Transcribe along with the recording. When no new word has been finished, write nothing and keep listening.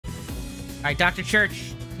Alright, Dr.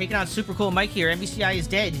 Church taking on Super Cool Mike here. MVCI is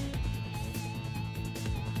dead.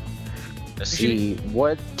 Let's see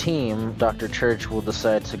what team Dr. Church will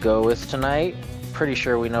decide to go with tonight. Pretty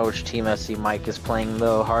sure we know which team SC Mike is playing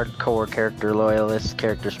though. Hardcore character loyalist,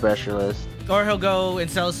 character specialist. Or he'll go and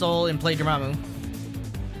sell his soul and play Dormammu.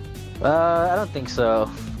 I don't think so.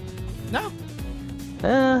 No.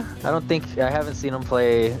 I don't think, I haven't seen him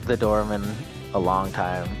play the Dorm in a long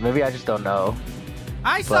time. Maybe I just don't know.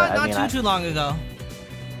 I saw it not too long ago.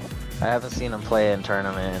 I haven't seen him play in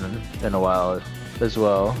tournament in a while as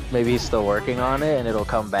well. Maybe he's still working on it and it'll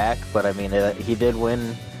come back, but I mean, he did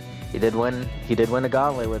win a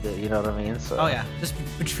Gauntlet with it, you know what I mean? So. Oh yeah, just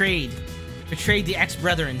betrayed the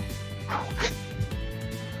ex-brethren.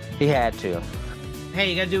 He had to. Hey,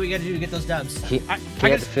 you gotta do what you gotta do to get those dubs. He had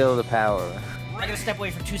to feel the power. I gotta step away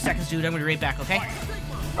for 2 seconds, dude. I'm gonna be right back, okay?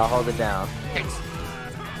 I'll hold it down. Thanks.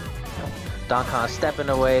 Don Khan stepping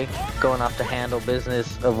away, going off to handle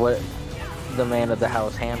business of what the man of the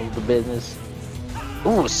house handled the business.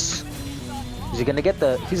 Ooh, is he gonna get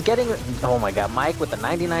the? He's getting. Oh my God, Mike with the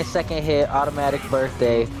 99-second hit, automatic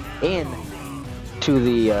birthday in to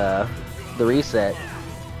the reset.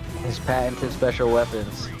 His patented special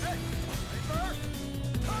weapons.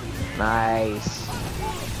 Nice.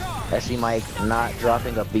 SC Mike not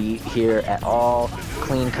dropping a beat here at all.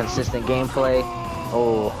 Clean, consistent gameplay.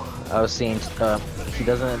 Oh, I was seeing he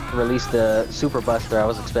doesn't release the Super Buster. I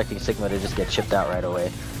was expecting Sigma to just get chipped out right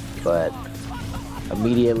away, but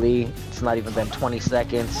immediately, it's not even been 20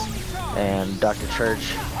 seconds, and Dr.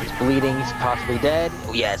 Church is bleeding. He's possibly dead.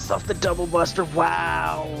 Oh yes, off the double buster.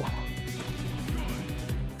 Wow.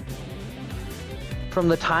 From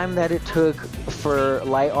the time that it took for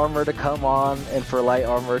light armor to come on and for light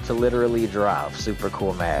armor to literally drop, Super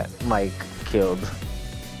Cool Mike killed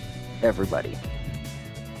everybody.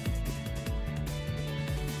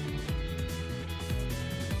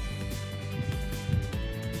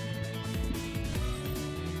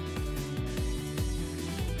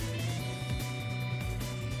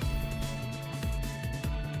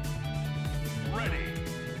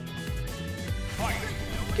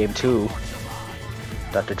 Game 2.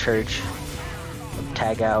 Dr. Church,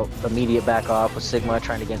 tag out, immediate back off with Sigma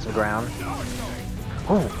trying to gain some ground.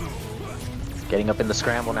 Ooh. Getting up in the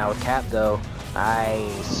scramble now with Cap though.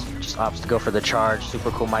 Nice. Just opts to go for the charge.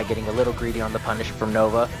 Super Cool Mike getting a little greedy on the punish from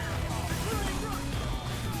Nova.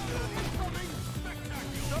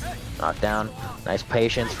 Knockdown. Nice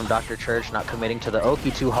patience from Dr. Church, not committing to the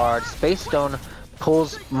Oki too hard. Space Stone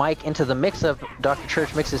pulls Mike into the mix-up. Dr.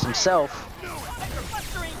 Church mixes himself.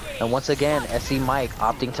 And once again, SC Mike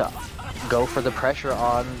opting to go for the pressure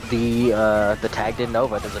on the tagged in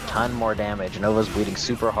Nova. Does a ton more damage. Nova's bleeding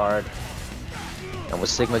super hard. And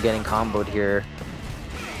with Sigma getting comboed here,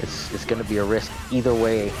 it's going to be a risk either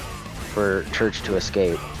way for Church to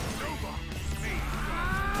escape.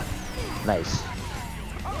 Nice.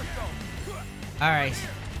 Alright.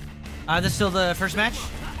 This is still the first match?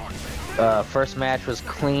 First match was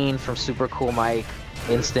clean from Super Cool Mike.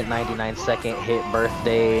 Instant 99-second hit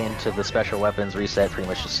birthday into the special weapons reset, pretty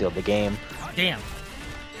much just sealed the game. Damn.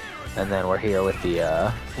 And then we're here with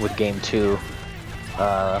the with game 2,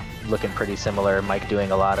 looking pretty similar. Mike doing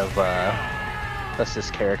a lot of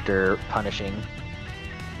assist character punishing.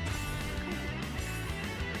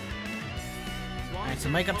 Alright, so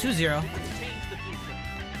Mike up 2-0.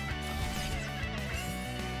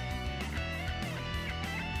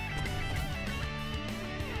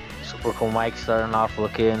 Super Cool Mike starting off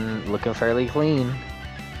looking fairly clean,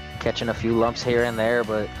 catching a few lumps here and there,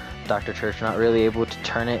 but Dr. Church not really able to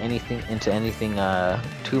turn it into anything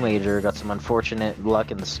too major. Got some unfortunate luck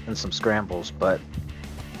in some scrambles, but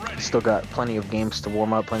still got plenty of games to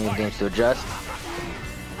warm up, plenty of games to adjust.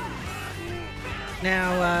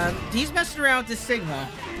 Now he's messing around with this Sigma.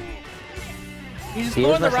 He's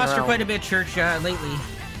blowing the roster quite a bit, Church, lately.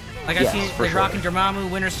 Like I've seen like rocking Dormammu,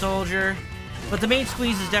 Winter Soldier. But the main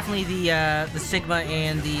squeeze is definitely the Sigma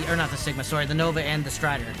and the Nova and the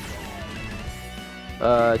Strider.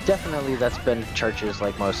 Definitely that's been Church's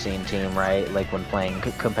like most seen team, right? Like when playing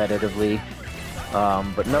competitively.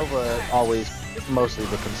 But Nova always mostly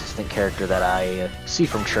the consistent character that I see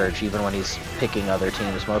from Church, even when he's picking other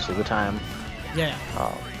teams most of the time. Yeah.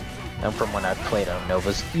 And from when I've played him,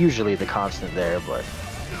 Nova's usually the constant there, but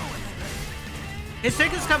his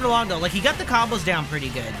Sigma's coming along though. Like he got the combos down pretty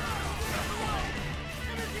good.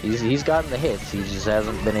 He's gotten the hits, he just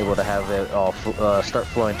hasn't been able to have it all start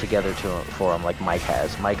flowing together for him like Mike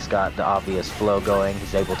has. Mike's got the obvious flow going,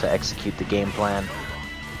 he's able to execute the game plan.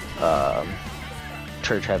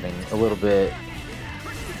 Church having a little bit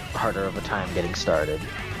harder of a time getting started.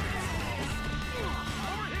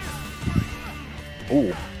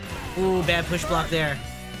 Ooh. Ooh, bad push block there.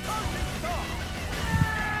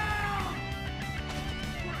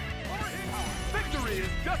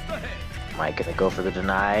 Mike gonna go for the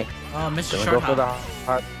deny. Oh, Mr. Gonna Short go for the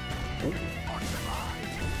hard.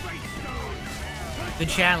 Good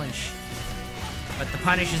challenge. But the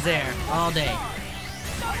punish is there all day.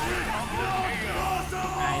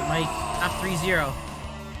 Alright, Mike up 3-0.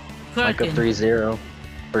 Mike up 3-0.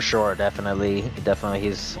 For sure, definitely.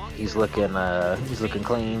 He's looking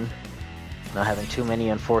clean. Not having too many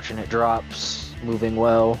unfortunate drops. Moving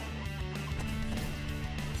well.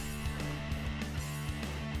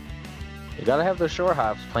 You gotta have those short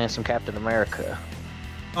hops playing some Captain America.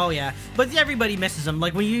 Oh yeah, but everybody misses them.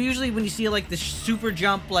 Like when you see like the super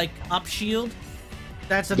jump like up shield,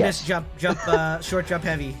 that's a miss jump short jump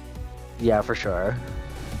heavy. Yeah, for sure.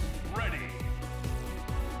 Ready.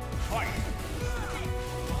 Fight.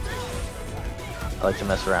 I like to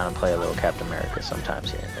mess around and play a little Captain America sometimes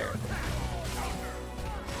here and there.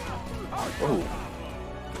 Ooh.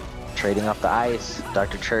 Trading off the ice.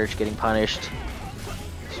 Dr. Church getting punished.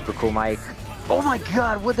 Super cool Mike. Oh my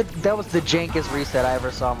god, that was the jankest reset I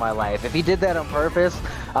ever saw in my life. If he did that on purpose,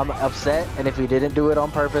 I'm upset. And if he didn't do it on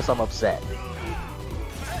purpose, I'm upset.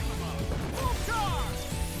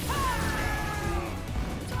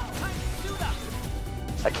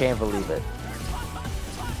 I can't believe it.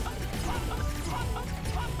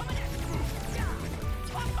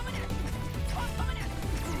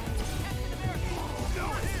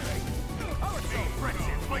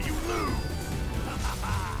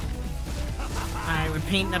 Alright, we're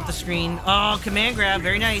painting up the screen. Oh, command grab,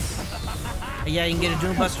 very nice. Yeah, you can get a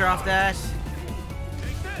Doom Buster off that.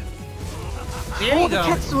 There you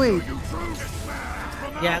go. Sweet.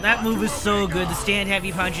 Yeah, that move is so good. The stand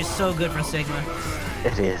heavy punch is so good from Sigma.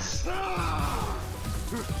 It is.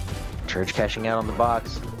 Church cashing out on the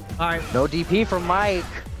box. Alright. No DP from Mike.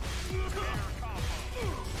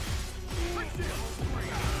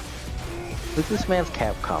 Look at this man's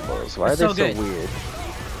cap combos. Why are they so weird?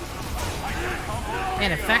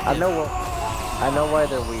 And effective. I know why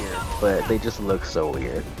they're weird, but they just look so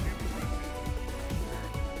weird.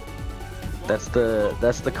 That's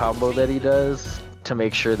the combo that he does to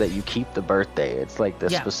make sure that you keep the birthday. It's like the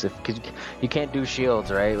specific, cause you can't do shields,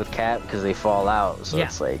 right, with Cap because they fall out. So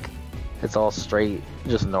it's like, it's all straight,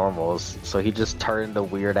 just normals. So he just turned the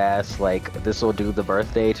weird ass, like, this will do the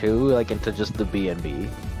birthday too, like, into just the B&B.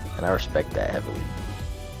 And I respect that heavily.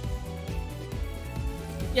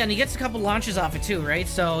 Yeah, and he gets a couple launches off it too, right?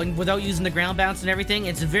 So without using the ground bounce and everything,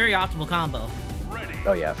 it's a very optimal combo.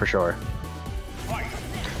 Oh yeah, for sure.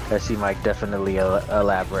 I see Mike definitely a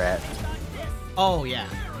lab rat. Oh yeah.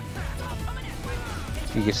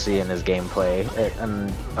 You can see in his gameplay,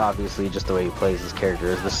 and obviously just the way he plays his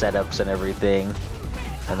characters, the setups and everything.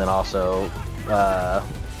 And then also,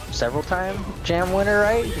 several time jam winner,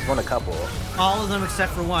 right? He's won a couple. All of them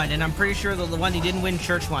except for one, and I'm pretty sure the one he didn't win,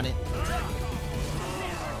 Church won it.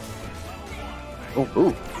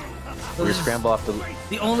 Ooh. So we're scramble off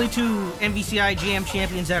the only two MVCI GM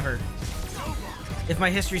champions ever, if my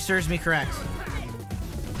history serves me correct.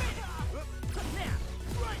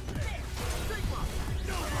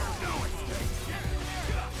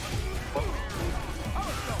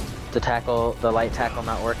 The light tackle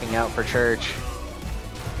not working out for Church.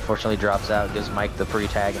 Fortunately drops out, gives Mike the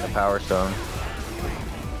pre-tag and the Power Stone.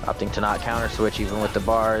 Opting to not counter switch even with the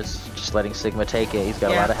bars, just letting Sigma take it. He's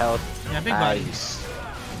got a lot of health. Yeah, big body.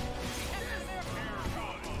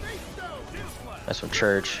 That's from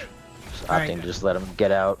Church. Just opting to just let him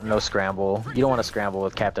get out. No scramble. You don't want to scramble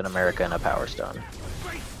with Captain America and a Power Stone.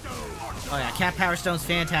 Oh yeah, Cap Power Stone's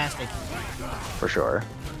fantastic. For sure.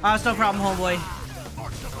 Oh, it's no problem, homeboy.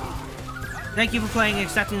 Thank you for playing and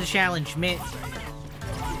accepting the challenge, man.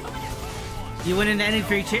 You went into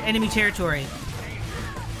enemy territory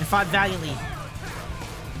and fought valiantly.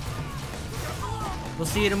 We'll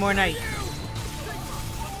see you tomorrow night.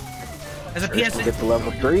 As a PSA, get the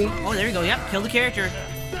level 3. Oh, there you go. Yep, kill the character.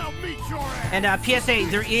 And PSA,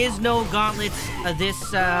 there is no Gauntlet this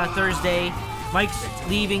Thursday. Mike's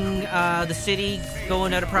leaving the city,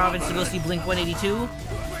 going out of province to go see Blink 182.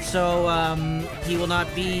 So he will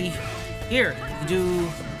not be here to do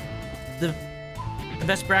the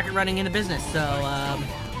best bracket running in the business. So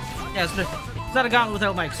yeah, it's not a Gauntlet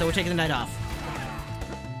without Mike. So we're taking the night off.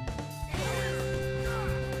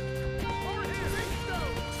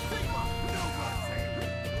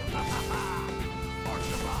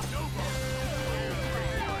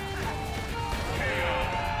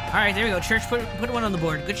 Alright, there we go. Church put one on the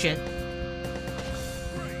board. Good shit.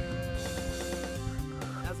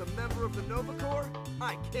 As a member of the Nova Corps,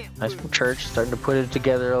 I can't nice from Church, starting to put it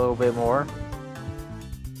together a little bit more.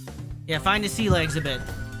 Yeah, find his sea legs a bit.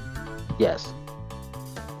 Yes.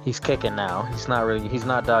 He's kicking now. He's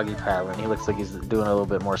not doggy paddling. He looks like he's doing a little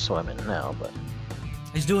bit more swimming now, but...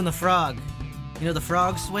 He's doing the frog. You know the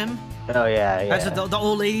frog swim? Oh, yeah, yeah. That's the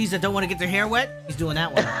old ladies that don't want to get their hair wet? He's doing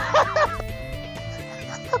that one.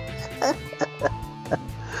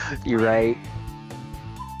 You're right.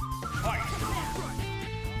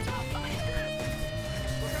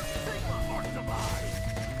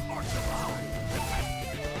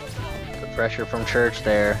 The pressure from Church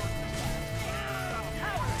there.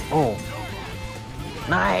 Oh.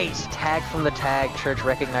 Nice! Tag from the tag. Church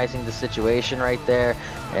recognizing the situation right there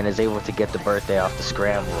and is able to get the birthday off the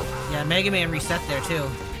scramble. Yeah, Mega Man reset there too.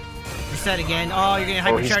 Reset again. Oh, you're getting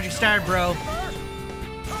hypercharging started, bro.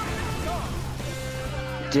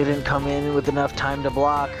 Didn't come in with enough time to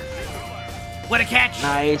block. What a catch!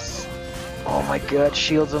 Nice. Oh my god,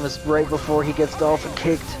 shields him right before he gets dolphin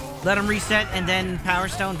kicked. Let him reset and then Power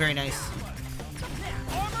Stone. Very nice.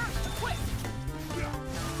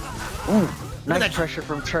 Ooh, nice pressure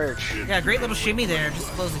from Church. Yeah, great little shimmy there, just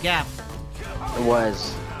to close the gap. It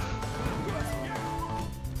was.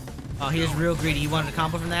 Oh, he was real greedy. He wanted a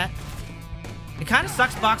combo from that. It kind of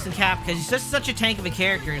sucks boxing Cap because he's just such a tank of a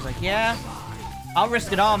character. He's like, yeah, I'll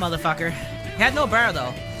risk it all, motherfucker. He had no bar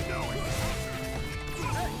though.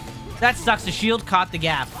 That sucks. The shield caught the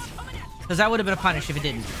gap. Because that would have been a punish if it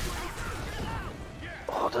didn't.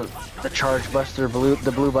 Oh, the charge buster,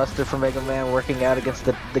 the blue buster from Mega Man working out against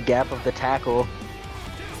the gap of the tackle.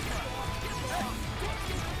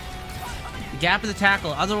 The gap of the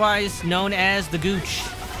tackle, otherwise known as the gooch.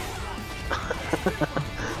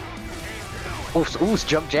 Ooh,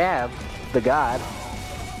 jump jab, the god.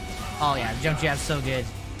 Oh yeah, the jump jab's so good.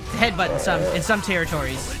 The headbutt in some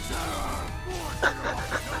territories.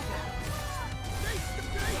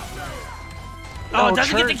 Oh,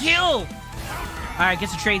 doesn't get the kill! Alright,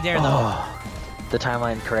 gets a trade there, though. Oh, the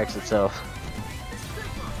timeline corrects itself.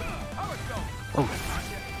 Oh.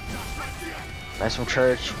 Nice from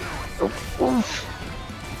Church. Oof.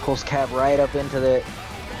 Pulls Cap right up into the...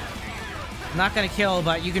 Not gonna kill,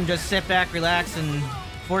 but you can just sit back, relax, and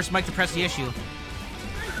force Mike to press the issue.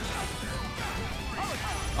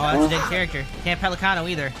 Oh, that's a dead character. Can't Pelicano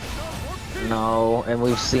either. No, and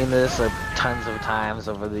we've seen this tons of times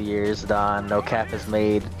over the years, Don. No Cap has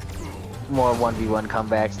made more 1v1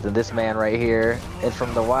 comebacks than this man right here, and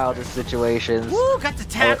from the wildest situations. Woo, got the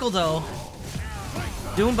tackle though.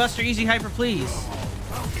 Doom Buster Easy Hyper, please.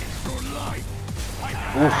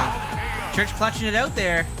 Right. Church clutching it out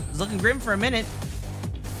there. It was looking grim for a minute.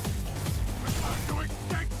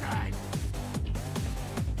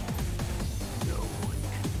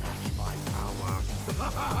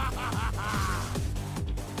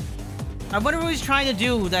 I wonder what he's trying to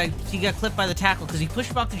do that he got clipped by the tackle, because he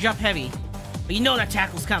pushed back the jump heavy. But you know that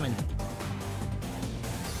tackle's coming.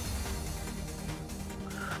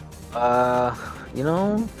 You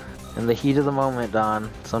know, in the heat of the moment, Don,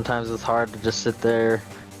 sometimes it's hard to just sit there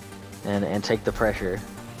and take the pressure.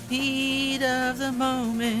 Heat of the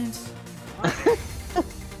moment.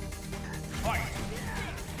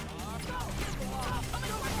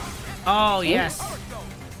 Oh, yes.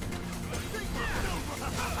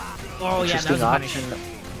 Oh, yeah, that was a punish. Option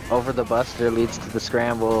over the buster leads to the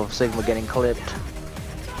scramble of Sigma getting clipped.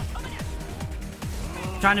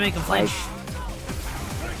 Trying to make him flinch.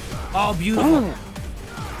 Oh, beautiful. Ooh.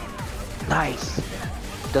 Nice.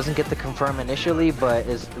 Doesn't get the confirm initially, but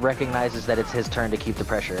recognizes that it's his turn to keep the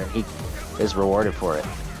pressure, and he is rewarded for it.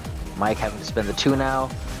 Mike having to spend the 2 now.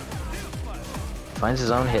 Finds his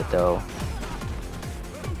own hit, though.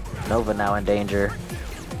 Nova now in danger.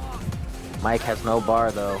 Mike has no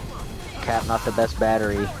bar, though. Cap not the best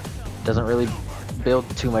battery. Doesn't really build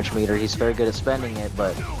too much meter. He's very good at spending it,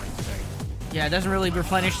 but... Yeah, it doesn't really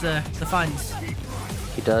replenish the funds.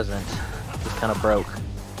 He doesn't. He's kind of broke.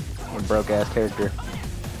 A broke-ass character.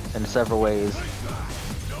 In several ways.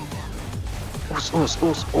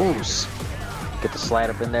 Oos. Get the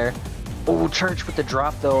slide up in there. Oh, Church with the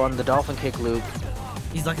drop, though, on the dolphin kick loop.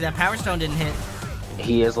 He's lucky that Power Stone didn't hit.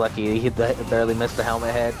 He is lucky. He barely missed the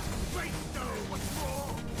helmet head.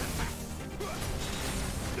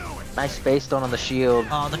 Nice space stone on the shield.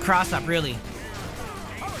 Oh, the cross up, really.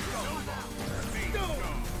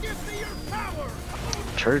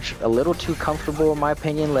 Church a little too comfortable in my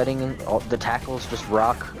opinion, letting the tackles just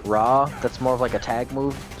rock raw. That's more of like a tag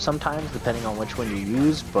move sometimes, depending on which one you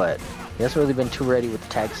use, but he hasn't really been too ready with the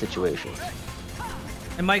tag situations.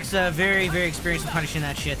 And Mike's very, very experienced in punishing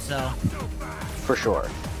that shit, so... For sure.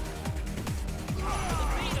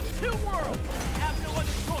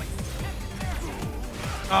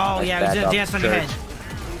 Oh, nice yeah, he's gonna dance on your head.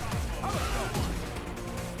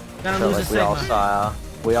 Gonna Felt lose like a Sigma.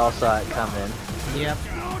 we all saw it coming, Yep.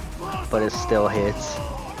 but it still hits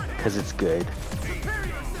because it's good.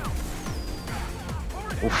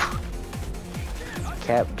 Oof.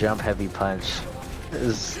 Cap jump heavy punch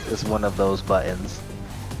is one of those buttons.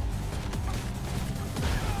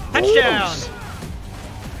 Touchdown! Oops.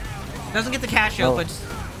 Doesn't get the cash out, Oh. but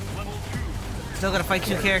still gotta fight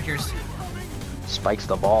two characters. Spikes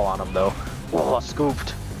the ball on him though. Oh,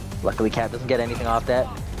 scooped. Luckily Cap doesn't get anything off that.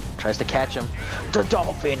 Tries to catch him. The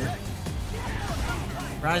dolphin!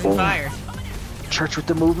 Rising fire. Church with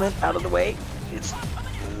the movement, out of the way.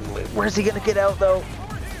 Where's he gonna get out though?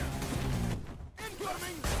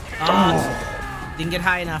 Oh, didn't get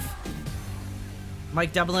high enough.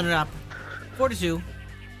 Mike doubling it up. 4-2.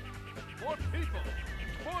 For people,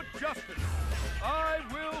 for justice, I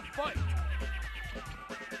will fight.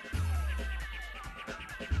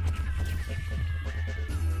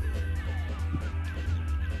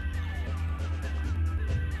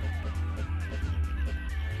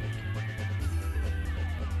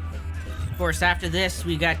 Of course, after this,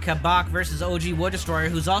 we got Kabak versus OG Wood Destroyer,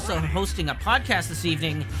 who's also hosting a podcast this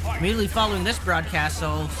evening, immediately following this broadcast,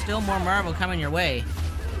 so still more Marvel coming your way.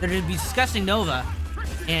 They're going to be discussing Nova,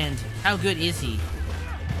 and how good is he?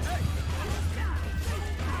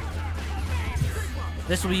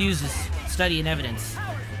 This will be used as study and evidence.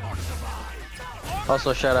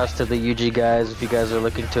 Also, shout outs to the UG guys. If you guys are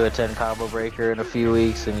looking to attend Combo Breaker in a few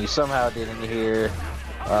weeks and you somehow didn't hear,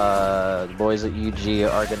 the boys at UG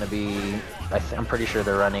are going to be, I'm pretty sure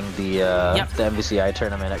they're running the MVCI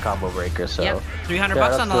tournament at Combo Breaker. So yep, 300 shout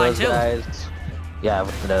bucks outs on the to line those too. guys. Yeah,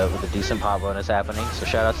 with a decent pop bonus happening. So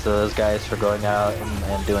shout outs to those guys for going out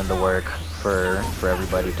and doing the work for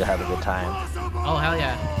everybody to have a good time. Oh, hell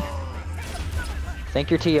yeah. Thank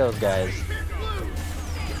your TOs, guys.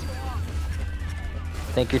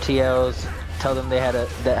 Thank your TOs. Tell them they had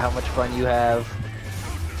how much fun you have,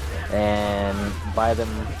 and buy them,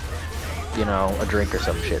 you know, a drink or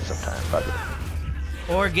some shit sometime. Fuck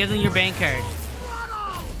it. Or give them your bank card.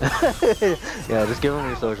 Yeah, just give them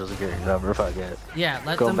your social security number. Fuck it. Yeah,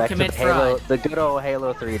 let Going them back to commit the Halo, fraud. the good old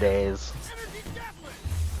Halo 3 days.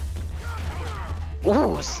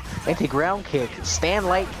 Ooh, anti-ground kick, stand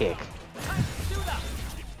light kick.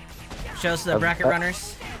 Shows the bracket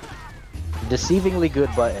runners. Deceivingly good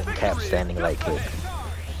button, Cap standing light kick.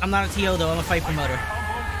 I'm not a TO though, I'm a fight promoter.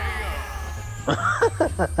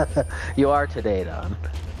 You are today, Don.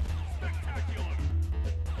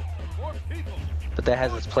 But that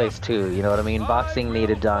has its place too, you know what I mean? Boxing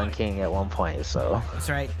needed Don King at one point, so. That's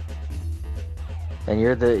right. And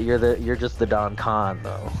you're just the Don Khan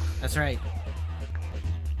though. That's right.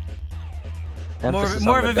 Emphasis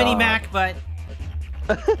More on of a the Vinnie Don. Mac, but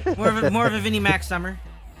more of a Vinnie Mac summer.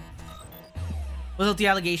 Without the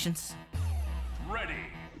allegations. Ready.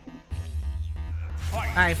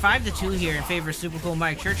 Alright, 5-2 here in favor of Super Cool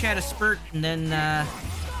Mike. Church had a spurt and then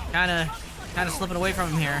kinda slipping away from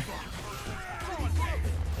him here.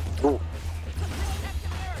 Ooh.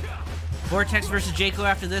 Vortex versus Jaco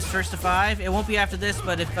after this, first to 5. It won't be after this,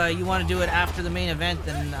 but if you want to do it after the main event,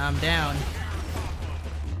 then I'm down.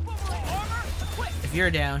 If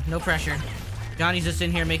you're down, no pressure. Johnny's just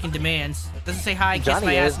in here making demands. Doesn't say hi, kiss Johnny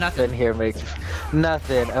my ass, is nothing. in here making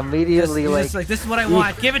nothing. Immediately He's like, just like, this is what I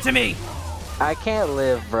want. Give it to me. I can't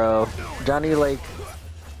live, bro. Johnny like,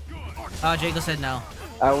 Oh, Jaco said no.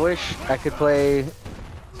 I wish I could play.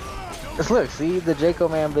 Just look, see the Jaco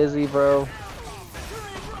man busy, bro.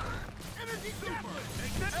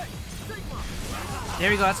 There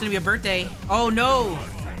we go. That's gonna be a birthday. Oh no,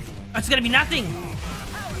 it's gonna be nothing.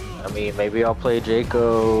 I mean, maybe I'll play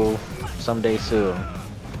Jaco someday soon.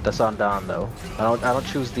 That's on Don though. I don't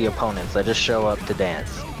choose the opponents. I just show up to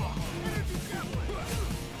dance.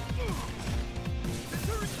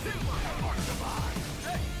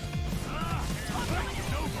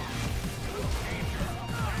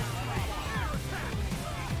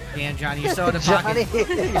 Damn, Johnny, you're so out of pocket.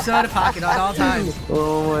 You're so out of pocket at all times.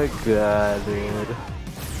 Oh my god, dude.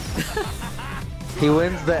 He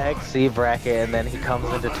wins the XC bracket and then he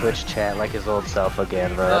comes into Twitch chat like his old self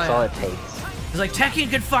again, bro. That's all it takes. He's like, Tekken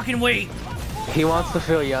could fucking wait. He wants to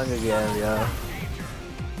feel young again, yeah.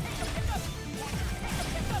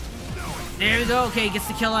 There we go. Okay, gets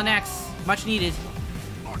the kill on X. Much needed.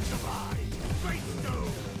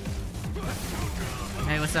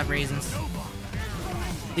 Hey, what's up, Raisins?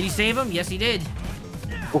 Did he save him? Yes, he did.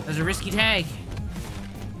 That was a risky tag.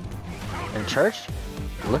 In Church,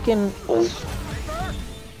 looking. Oh.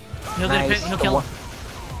 He'll, Nice. he'll kill him.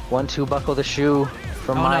 1-2 buckle the shoe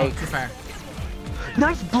from Oh Mike. no, too far.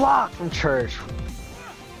 Nice block from Church.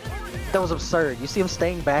 That was absurd. You see him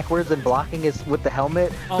staying backwards and blocking his with the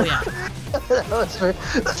helmet? Oh yeah. That was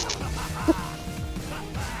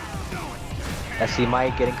I see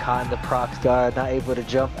Mike getting caught in the prox guard, not able to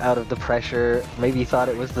jump out of the pressure. Maybe he thought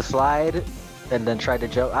it was the slide and then tried to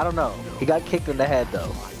jump. I don't know. He got kicked in the head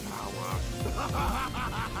though.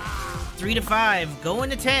 3-5, going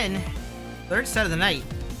to 10. Third set of the night.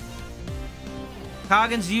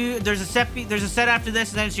 Coggins, there's a set after this,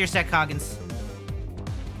 and then it's your set, Coggins.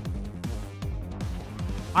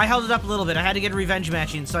 I held it up a little bit. I had to get a revenge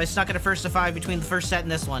match in, so I stuck at a first to 5 between the first set and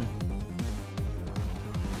this one.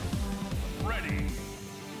 Ready.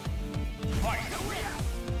 Fight.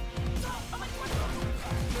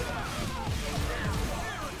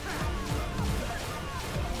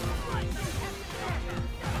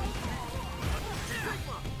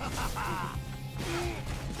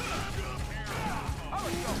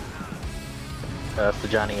 For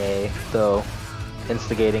Johnny A, though,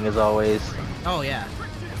 instigating as always. Oh yeah.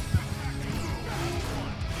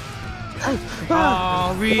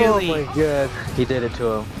 Oh really? Oh my god. He did it to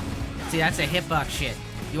him. See, that's a hitbox shit.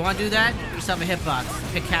 You want to do that? Get yourself a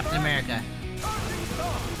hitbox. Pick Captain America.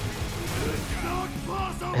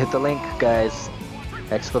 Hit the link, guys.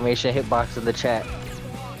 Exclamation hitbox in the chat.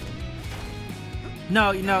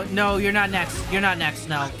 No, you're not next. You're not next,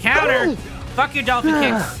 no. Counter! Fuck your dolphin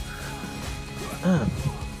kicks.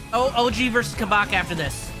 Oh, OG versus Kabak after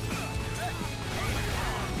this.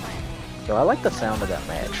 Yo, I like the sound of that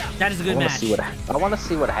match. That is a good match. I want to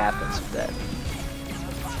see what happens with that.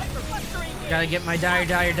 Gotta get my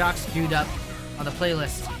Dire Docs queued up on the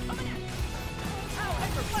playlist.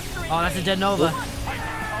 Oh, that's a Dead Nova.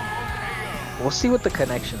 We'll see what the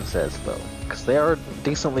connection says, though. Because they are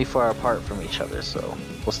decently far apart from each other, so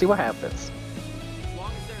we'll see what happens.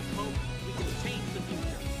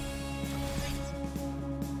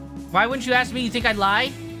 Why wouldn't you ask me? You think I'd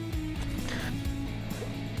lie?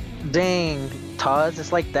 Dang, TUES,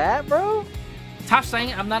 it's like that, bro? Top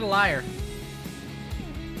saying I'm not a liar.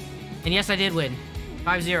 And yes, I did win.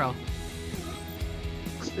 5-0.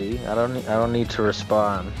 See, I don't need to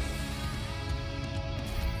respond.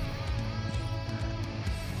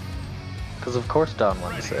 Because of course Don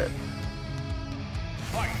won the set.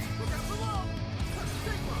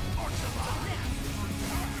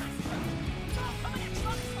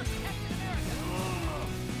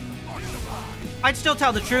 I'd still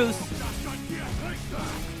tell the truth.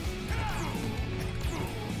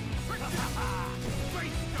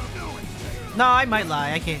 No, I might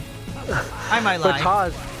lie. I can't. I might lie.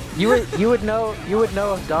 But TUES, you would know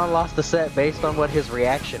if Don lost the set based on what his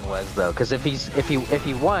reaction was, though. Because if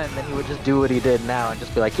he won, then he would just do what he did now and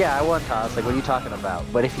just be like, yeah, I won, TUES. Like, what are you talking about?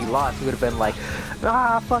 But if he lost, he would have been like,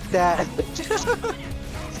 ah, fuck that.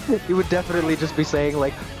 He would definitely just be saying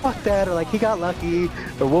like, fuck that, or like, he got lucky,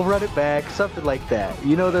 or we'll run it back, something like that.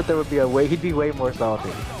 You know that there would be he'd be way more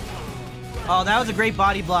salty. Oh, that was a great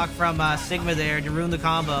body block from Sigma there to ruin the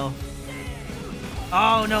combo.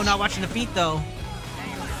 Oh no, not watching the feet though.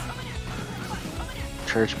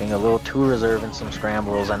 Church being a little too reserved in some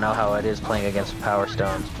scrambles. I know how it is playing against Power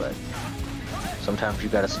Stones, but sometimes you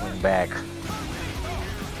gotta swing back.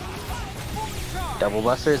 Double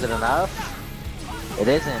buster, is it enough? It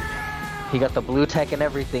isn't. He got the blue tech and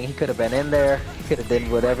everything. He could have been in there. He could have done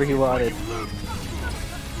whatever he wanted.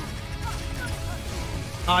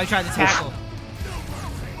 Oh, he tried to tackle.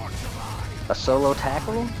 A solo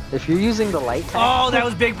tackle? If you're using the light tackle? Oh, that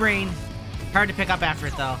was big brain. Hard to pick up after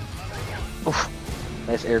it though. Oof.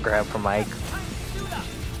 Nice air grab from Mike.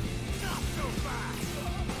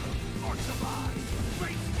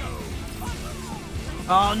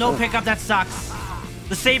 Oh, no pickup. That sucks.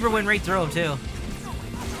 The saber went right through him too.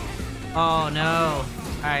 Oh no.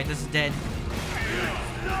 Alright, this is dead.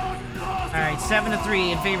 Alright,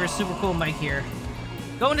 7-3 in favor of Super Cool Mike here.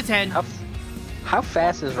 Going to 10. How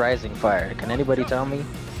fast is Rising Fire? Can anybody tell me?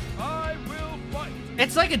 I will fight.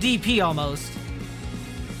 It's like a DP almost.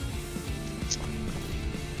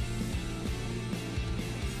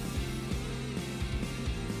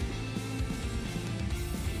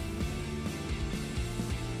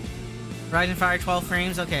 Rising Fire 12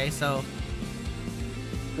 frames, okay, so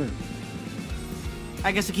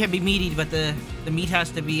I guess it can't be meaty, but the meat has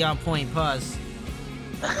to be on point. Pause.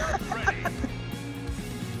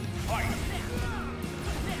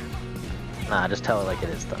 Nah, just tell it like it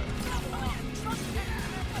is, though.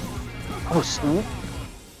 Oh, swoop.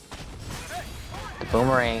 The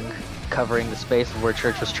boomerang covering the space where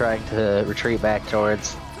Church was trying to retreat back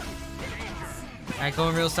towards. Alright,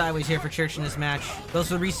 going real sideways here for Church in this match. Those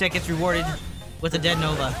who reset gets rewarded with a Dead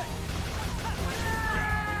Nova.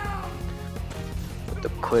 With the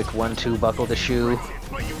quick 1-2 buckle the shoe.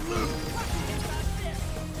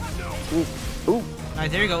 Ooh.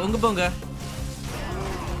 Alright, there you go. Unga Bunga.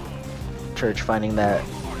 Church finding that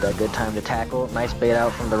good time to tackle. Nice bait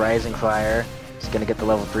out from the Rising Fire. He's gonna get the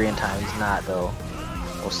level 3 in time. He's not though.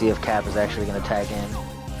 We'll see if Cap is actually gonna tag in.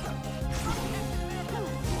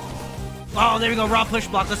 Oh, there we go. Raw push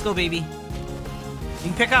block. Let's go, baby. You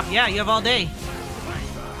can pick up. Yeah, you have all day.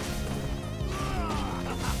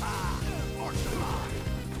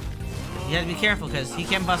 You gotta be careful because he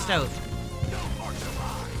can bust out.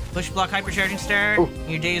 Push block hypercharging star. Ooh.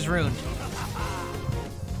 Your day is ruined.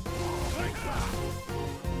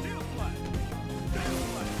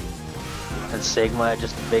 And Sigma,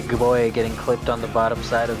 just a big boy getting clipped on the bottom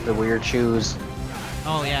side of the weird shoes.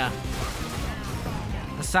 Oh, yeah.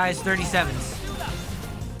 The size 37s.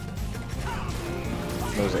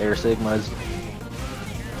 Those Air Sigmas.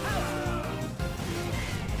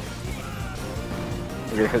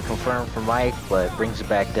 You're confirmed for Mike, but brings it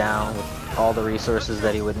back down with all the resources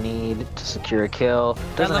that he would need to secure a kill.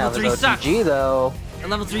 Doesn't have his OTG though. The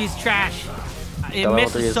level 3 is trash. It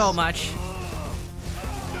misses so much.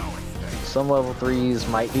 Some level 3s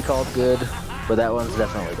might be called good, but that one's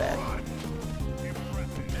definitely bad.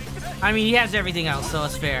 I mean, he has everything else, so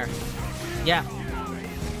it's fair. Yeah.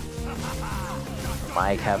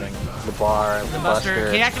 Mike having the bar, the buster,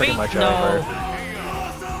 Can he it's pretty activate? much No. over.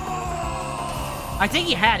 I think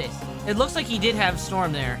he had it. It looks like he did have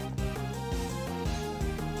Storm there.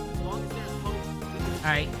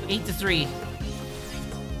 Alright, 8-3. I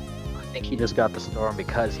think he just got the storm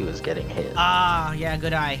because he was getting hit. Ah, yeah,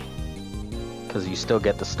 good eye. Because you still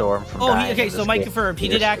get the storm from Oh, dying okay, in so this Mike game. confirmed. He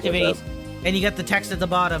did activate, and you got the text at the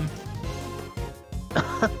bottom.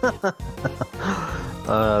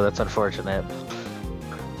 That's unfortunate.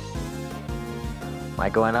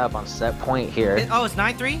 Mike going up on set point here. Oh, it's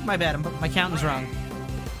 9-3? My bad, my counting's wrong.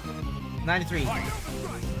 9-3.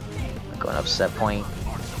 Going up set point.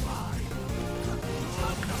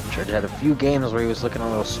 Sure had a few games where he was looking a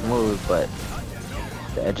little smooth, but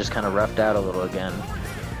it just kind of roughed out a little again.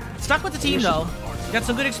 Stuck with the team, though. Got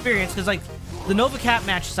some good experience, because, like, the Nova Cap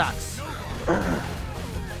match sucks.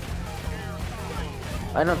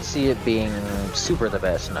 I don't see it being super the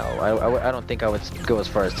best, no. I don't think I would go as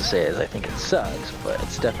far as to say as I think it sucks, but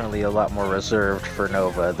it's definitely a lot more reserved for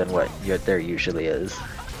Nova than what there usually is.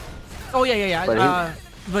 Oh, yeah.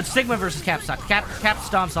 But Sigma versus Cap sucks. Cap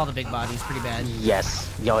stomps all the big bodies pretty bad. Yes.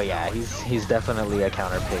 Oh, yeah. He's definitely a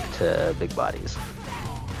counter pick to big bodies.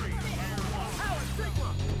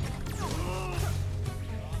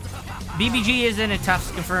 BBG is in it,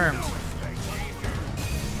 Tufts confirmed.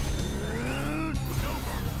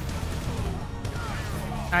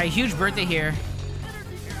 Alright, huge birthday here.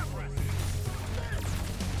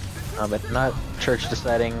 But not Church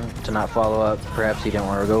deciding to not follow up. Perhaps he didn't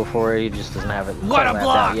want to go for it. He just doesn't have it. What a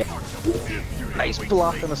block! Nice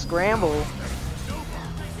block on the scramble.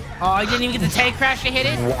 Oh, I didn't even get the tag crash to hit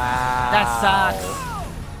it? Wow. That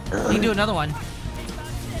sucks. You can do another one.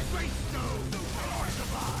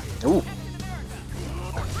 Ooh.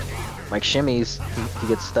 Mike shimmies. He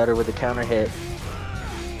gets stuttered with a counter hit.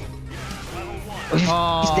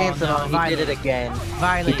 Oh, he's dancing no, on. He violent. did it again.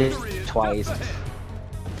 Violent. He did it twice.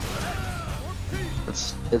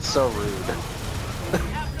 It's so rude.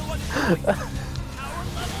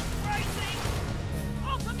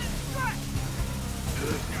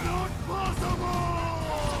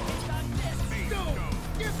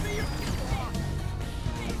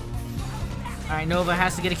 Alright, Nova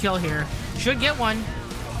has to get a kill here. Should get one.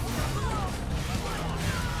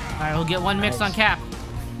 Alright, we'll get one mix on Cap.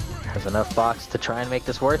 Has enough box to try and make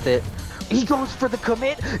this worth it. He goes for the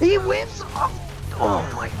commit. He wins. Oh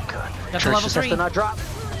my god. Got Church level just 3. has to not drop.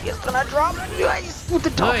 He has to not drop. Nice with the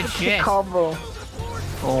Good top shit. combo.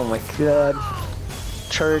 Oh my god.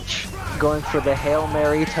 Church going for the Hail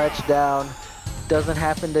Mary touchdown. Doesn't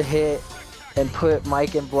happen to hit and put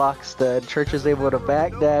Mike in block stud. Church is able to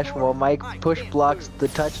backdash while Mike push blocks the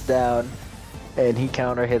touchdown. And he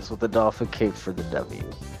counter hits with the Dolphin Cape for the W.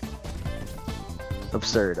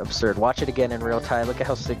 Absurd, absurd. Watch it again in real time. Look at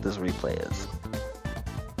how sick this replay is.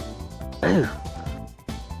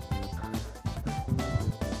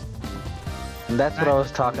 And that's what I was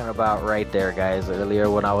talking about right there, guys, earlier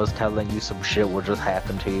when I was telling you some shit will just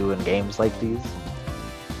happen to you in games like these.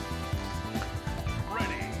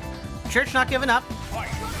 Church not giving up.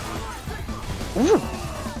 Ooh.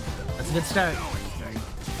 That's a good start.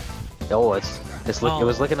 Oh, it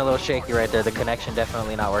was looking a little shaky right there. The connection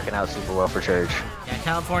definitely not working out super well for Church. Yeah,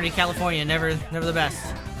 California, never the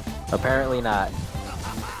best. Apparently not.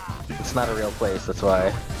 It's not a real place, that's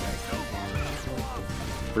why.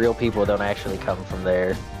 Real people don't actually come from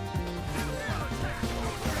there.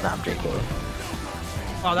 Nah, I'm JK.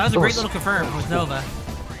 Oh, that was a great little confirm with Nova.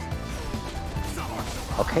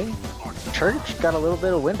 Okay. Church got a little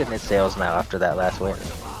bit of wind in his sails now after that last win.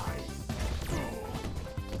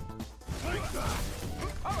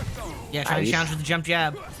 Yeah, trying to challenge with the jump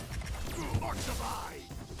jab.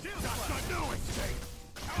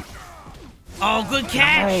 Oh, good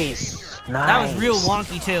catch! Nice. Nice. That was real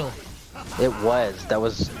wonky too. It was. That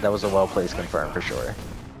was a well-placed confirm for sure.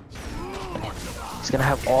 He's gonna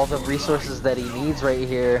have all the resources that he needs right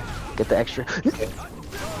here. Get the extra.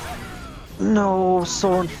 No,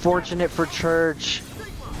 so unfortunate for Church.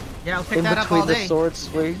 Yeah, I'll pick that up all day. In between the sword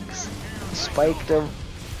swings, spiked him.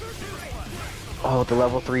 Oh, the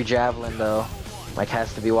level 3 javelin though. Mike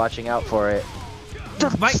has to be watching out for it.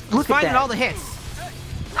 Mike, look at that. All the hits.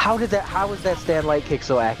 How was that stand light kick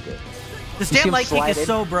so active? The stand light kick is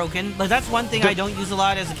so broken. Like that's one thing I don't use a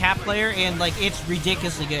lot as a Cap player, and like it's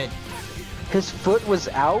ridiculously good. His foot was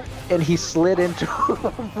out, and he slid into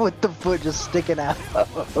him with the foot just sticking out.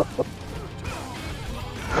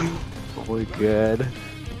 Oh my god.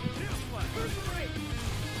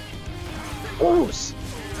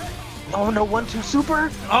 Oh no, 1-2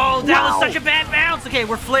 super. Oh, that was such a bad bounce. Okay,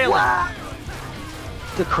 we're flailing. Wow.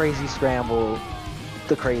 The crazy scramble.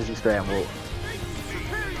 The crazy scramble.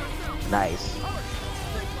 Nice.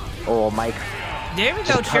 Oh, Mike. There we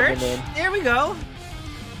go, Church. There we go.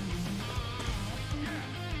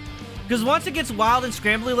 Because once it gets wild and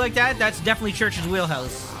scrambly like that, that's definitely Church's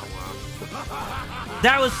wheelhouse.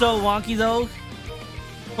 That was so wonky, though.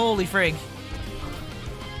 Holy frig.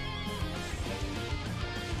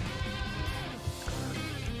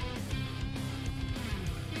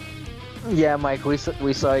 Yeah, Mike, we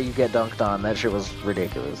saw you get dunked on. That shit was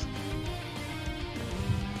ridiculous.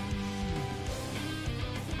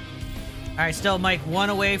 Alright, still Mike, one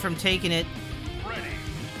away from taking it.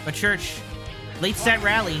 But Church, late set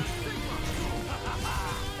rally.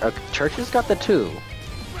 Church has got the 2.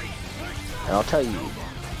 And I'll tell you,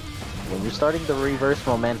 when you're starting the reverse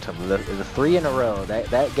momentum, the 3 in a row,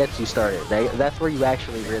 that gets you started. That's where you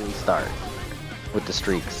actually really start with the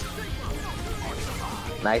streaks.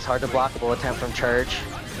 Nice, hard to blockable attempt from Church.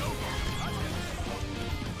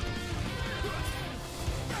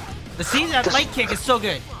 See, that light kick is so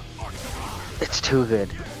good. It's too good.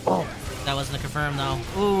 Oh. That wasn't a confirm, though.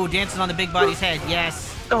 Ooh, dancing on the big body's head.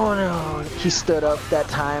 Yes. Oh, no. He stood up that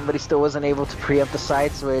time, but he still wasn't able to preempt the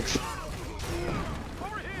side switch.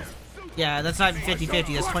 Yeah, that's not even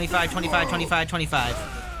 50-50. That's 25, 25, 25, 25.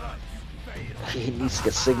 He needs to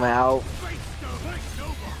get Sigma out.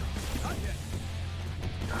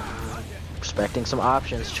 Expecting some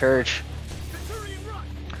options, Church.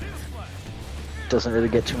 Doesn't really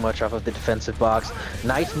get too much off of the defensive box.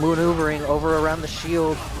 Nice maneuvering over around the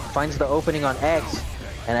shield. Finds the opening on X,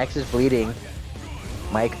 and X is bleeding.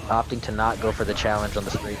 Mike opting to not go for the challenge on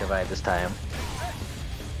the Spirit Divide this time.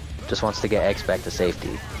 Just wants to get X back to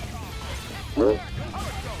safety. Oh,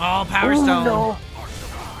 Power Stone. No.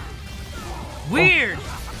 Weird.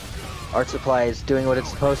 Art Supply is doing what it's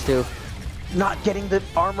supposed to. Not getting the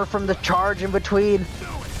armor from the charge in between.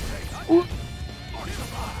 Ooh.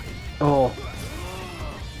 Oh.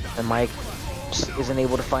 And Mike just isn't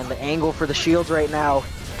able to find the angle for the shields right now.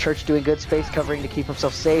 Church doing good space covering to keep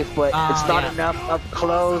himself safe, but it's not enough up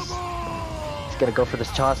close. He's gonna go for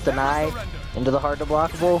this toss deny into the hard to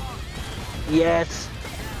blockable. Yes.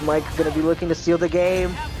 Mike's gonna be looking to seal the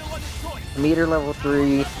game. Meter level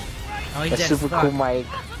 3. Oh, That's super cool, Mike.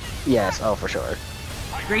 Yes, oh for sure.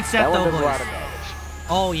 Great set, that though, one does boys. a lot of damage.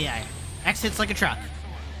 Oh yeah, X hits like a truck.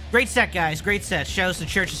 Great set, guys. Great set. Shows the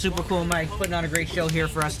Church is super cool. Mike putting on a great show here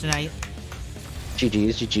for us tonight.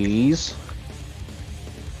 GG's, GG's.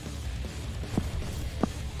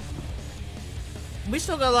 We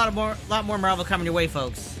still got a lot more Marvel coming your way,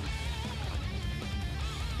 folks.